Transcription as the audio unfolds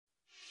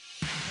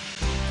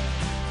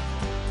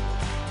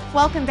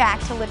Welcome back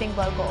to Living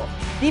Local.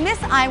 The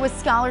Miss Iowa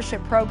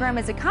Scholarship Program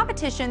is a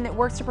competition that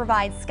works to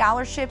provide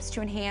scholarships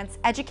to enhance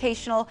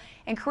educational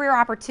and career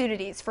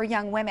opportunities for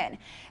young women.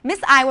 Miss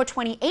Iowa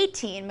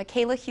 2018,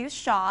 Michaela Hughes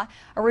Shaw,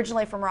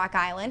 originally from Rock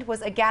Island,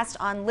 was a guest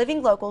on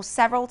Living Local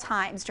several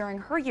times during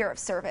her year of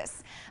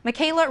service.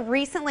 Michaela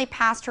recently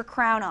passed her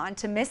crown on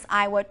to Miss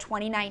Iowa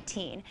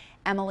 2019,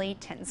 Emily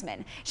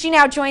Tinsman. She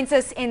now joins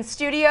us in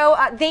studio.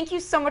 Thank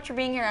you so much for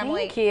being here,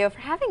 Emily. Thank you for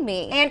having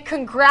me. And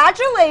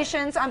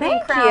congratulations on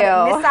being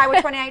crowned Miss Iowa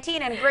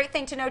 2019. And a great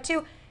thing to know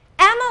too,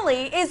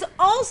 Emily is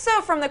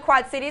also from the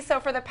Quad Cities, so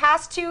for the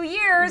past 2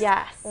 years,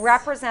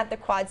 represent the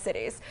Quad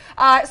Cities.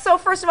 So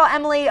first of all,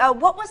 Emily,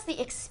 what was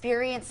the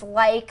experience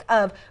like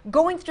of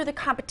going through the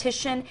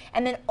competition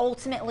and then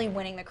ultimately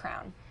winning the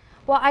crown?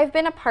 Well, I've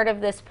been a part of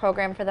this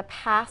program for the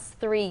past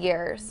 3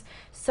 years,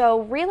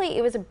 so really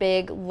it was a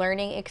big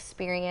learning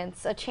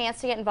experience, a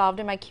chance to get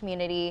involved in my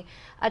community,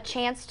 a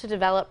chance to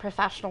develop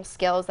professional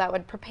skills that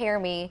would prepare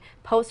me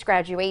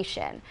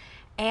post-graduation.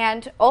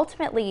 And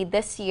ultimately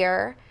this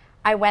year,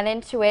 I went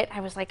into it, I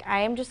was like,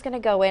 I am just going to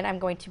go in, I'm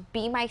going to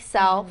be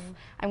myself,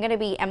 I'm going to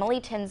be Emily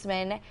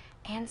Tinsman,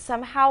 and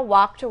somehow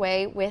walked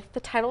away with the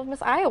title of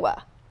Miss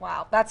Iowa.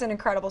 Wow, that's an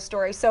incredible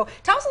story. So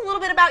tell us a little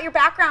bit about your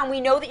background.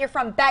 We know that you're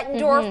from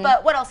Bettendorf,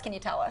 but what else can you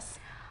tell us?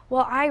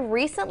 Well, I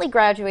recently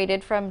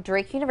graduated from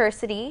Drake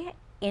University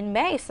in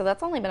May, so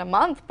that's only been a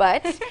month,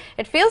 but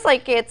it feels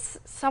like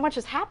so much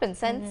has happened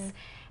since.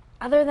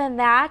 Other than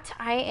that,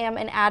 I am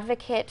an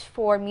advocate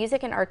for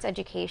music and arts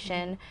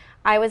education.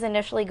 I was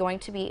initially going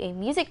to be a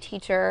music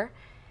teacher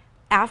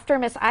after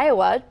Miss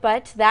Iowa,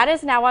 but that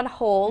is now on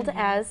hold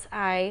as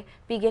I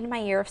begin my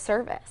year of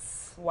service.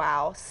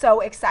 Wow, so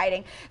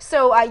exciting.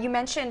 So you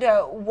mentioned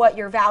what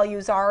your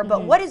values are,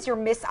 but what is your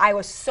Miss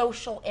Iowa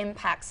social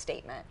impact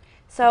statement?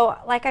 So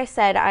like I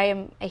said, I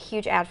am a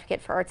huge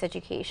advocate for arts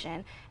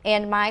education,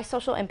 and my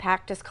social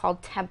impact is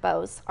called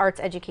Tempo's Arts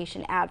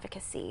Education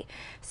Advocacy.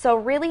 So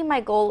really my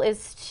goal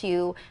is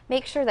to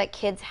make sure that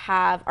kids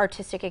have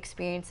artistic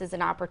experiences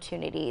and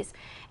opportunities,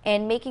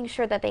 and making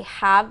sure that they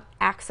have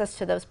access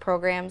to those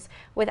programs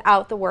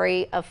without the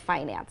worry of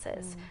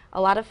finances.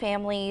 A lot of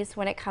families,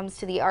 when it comes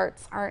to the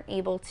arts, aren't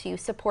able to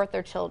support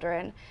their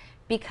children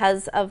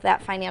because of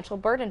that financial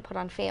burden put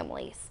on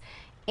families.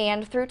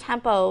 And through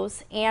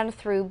Tempos and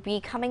through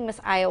becoming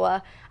Miss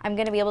Iowa, I'm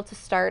going to be able to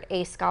start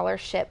a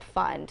scholarship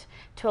fund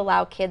to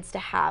allow kids to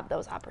have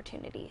those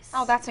opportunities.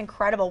 Oh, that's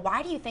incredible.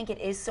 Why do you think it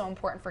is so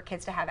important for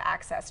kids to have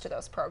access to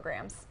those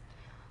programs?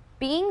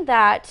 Being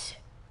that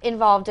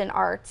involved in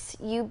arts,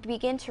 you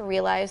begin to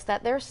realize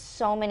that there's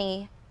so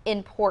many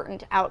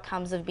important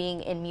outcomes of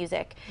being in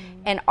music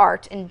and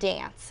art and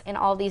dance and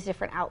all these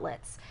different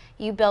outlets.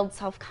 You build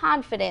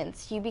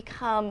self-confidence, you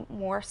become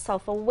more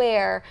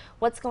self-aware,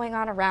 what's going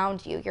on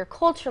around you, you're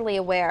culturally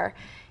aware,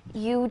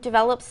 you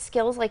develop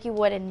skills like you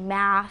would in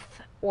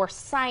math or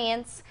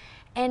science,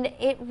 and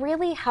it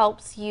really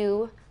helps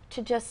you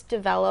to just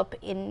develop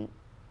in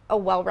a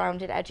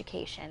well-rounded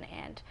education,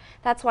 and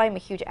that's why I'm a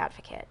huge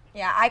advocate.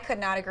 Yeah, I could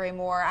not agree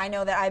more. I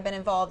know that I've been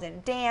involved in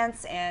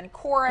dance and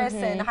chorus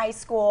in high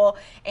school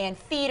and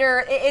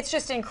theater. It's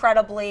just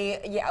incredibly,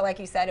 like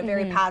you said, a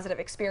very positive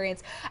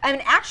experience.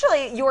 And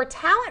actually, your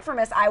talent for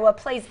Miss Iowa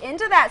plays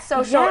into that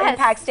social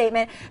impact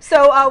statement.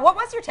 So what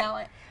was your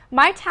talent?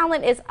 My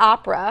talent is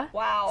opera.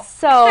 Wow.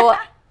 So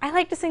I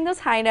like to sing those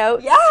high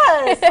notes.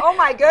 Yes. Oh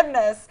my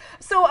goodness.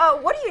 So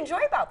what do you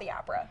enjoy about the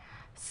opera?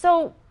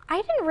 So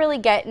I didn't really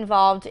get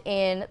involved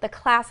in the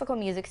classical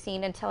music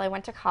scene until I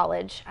went to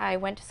college. I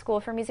went to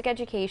school for music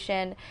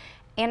education,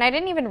 and I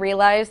didn't even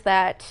realize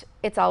that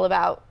it's all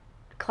about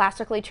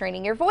classically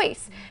training your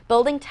voice,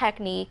 building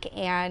technique,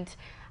 and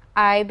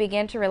I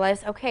began to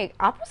realize, okay,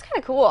 opera's kind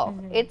of cool.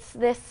 It's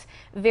this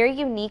very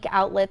unique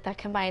outlet that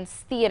combines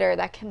theater,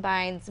 that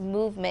combines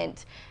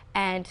movement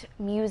and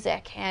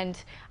music,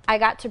 and I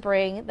got to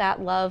bring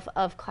that love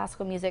of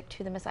classical music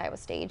to the Miss Iowa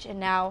stage and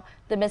now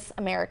the Miss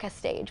America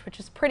stage, which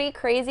is pretty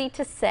crazy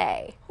to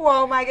say.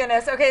 Oh my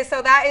goodness. Okay,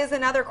 so that is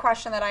another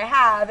question that I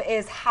have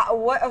is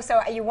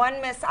so you won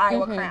Miss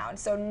Iowa crown.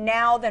 So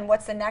now then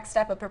what's the next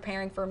step of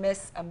preparing for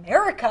Miss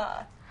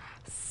America?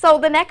 So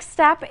the next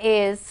step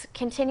is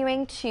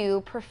continuing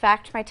to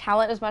perfect my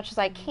talent as much as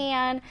I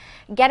can,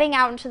 getting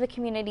out into the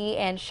community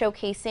and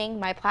showcasing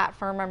my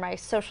platform or my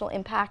social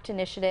impact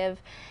initiative,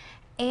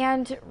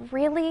 and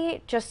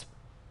really just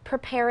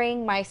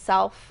preparing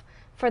myself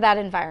for that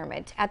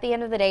environment. At the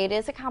end of the day, it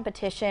is a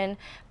competition,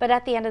 but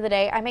at the end of the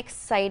day, I'm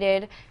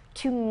excited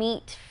to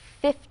meet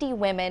 50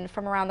 women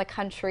from around the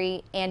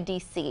country and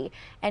DC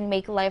and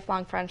make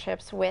lifelong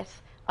friendships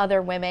with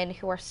other women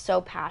who are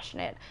so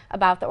passionate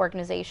about the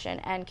organization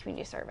and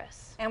community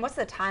service. And what's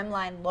the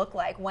timeline look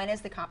like? When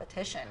is the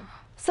competition?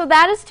 So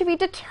that is to be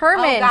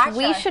determined. Oh, gotcha.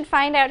 We should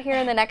find out here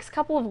in the next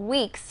couple of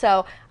weeks.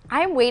 So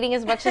I'm waiting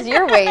as much as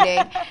you're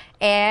waiting.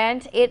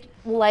 And it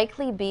will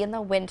likely be in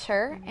the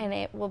winter, and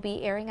it will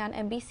be airing on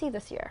NBC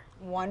this year.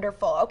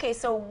 Wonderful. Okay,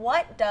 so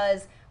what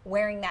does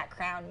wearing that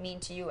crown mean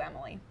to you,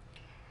 Emily?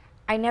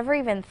 I never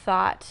even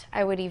thought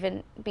I would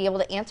even be able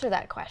to answer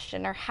that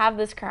question or have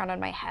this crown on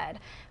my head.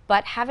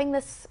 But having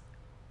this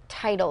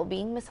title,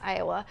 being Miss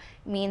Iowa,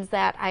 means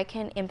that I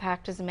can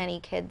impact as many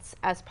kids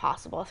as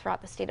possible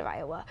throughout the state of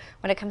Iowa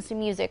when it comes to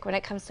music, when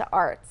it comes to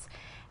arts.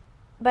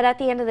 But at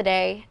the end of the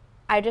day,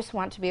 I just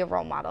want to be a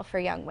role model for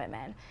young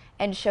women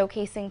and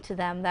showcasing to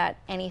them that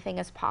anything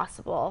is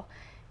possible.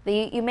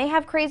 You may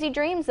have crazy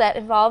dreams that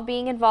involve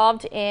being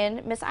involved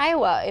in Miss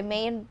Iowa. It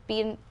may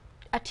be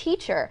a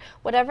teacher,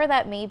 whatever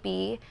that may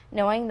be,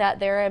 knowing that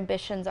their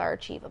ambitions are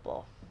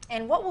achievable.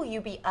 And what will you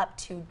be up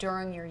to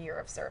during your year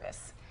of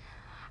service?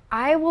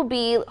 I will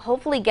be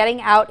hopefully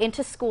getting out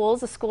into schools,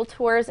 the school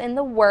tours in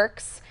the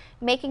works,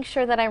 making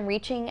sure that I'm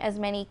reaching as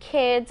many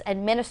kids,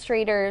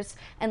 administrators,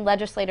 and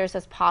legislators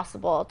as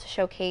possible to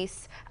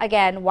showcase,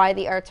 again, why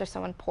the arts are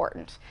so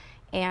important,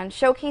 and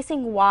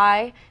showcasing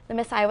why the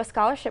Miss Iowa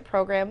Scholarship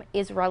Program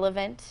is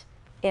relevant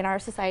in our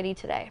society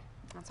today.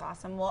 That's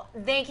awesome. Well,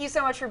 thank you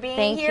so much for being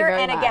Thank you here.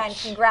 very And again,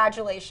 much.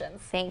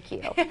 congratulations. Thank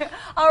you.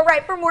 All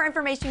right, for more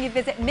information, you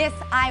visit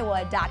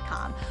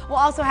missiowa.com. We'll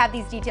also have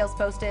these details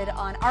posted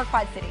on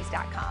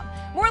ourquadcities.com.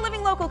 More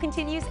Living Local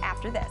continues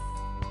after this.